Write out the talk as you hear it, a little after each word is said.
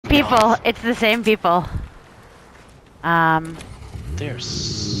people. It's the same people.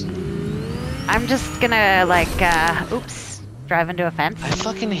 There's. I'm just gonna like, oops, drive into a fence. I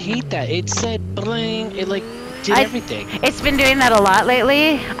fucking hate that. It said bling. It like did everything. It's been doing that a lot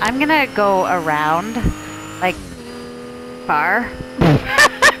lately. I'm gonna go around, like, far.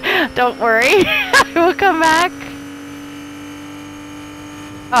 Don't worry, I will come back.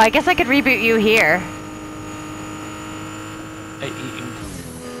 Oh, I guess I could reboot you here.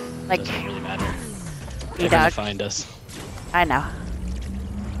 Like, doesn't really matter. You They're gonna dog. find us. I know.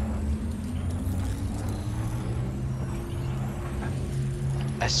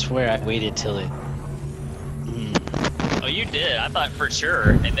 I swear I waited till it. Oh, you did. I thought for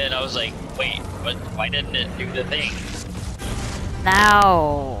sure, and then I was like, wait, what? Why didn't it do the thing?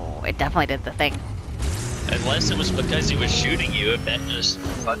 Now, it definitely did the thing. Unless it was because he was shooting you, if that just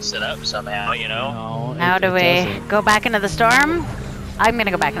fucks it up somehow, you know? No, Now do we doesn't. go back into the storm? I'm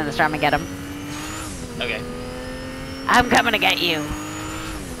gonna go back into the storm and get him. Okay. I'm coming to get you.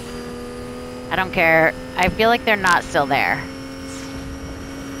 I don't care. I feel like they're not still there.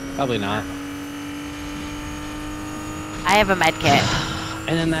 Probably not. I have a med kit.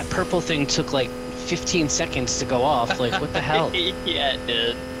 And then that purple thing took like 15 seconds to go off. Like, what the hell? Yeah, it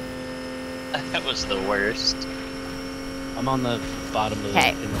did. That was the worst. I'm on the bottom of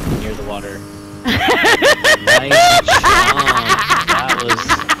Okay. near the water. Nice jump. That was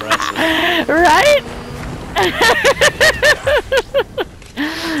impressive. Right?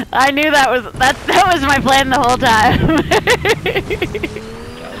 I knew that was my plan the whole time.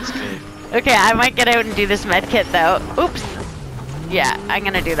 That was good. Okay, I might get out and do this med kit though. Oops. Yeah, I'm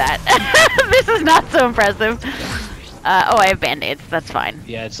gonna do that. This is not so impressive. Oh, I have band-aids. That's fine.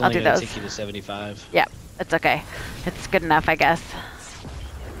 Yeah, it's I'll only do gonna those. take you to 75. Yeah, it's okay. It's good enough, I guess.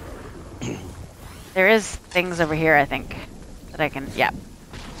 There is things over here, I think, that I can. Yeah.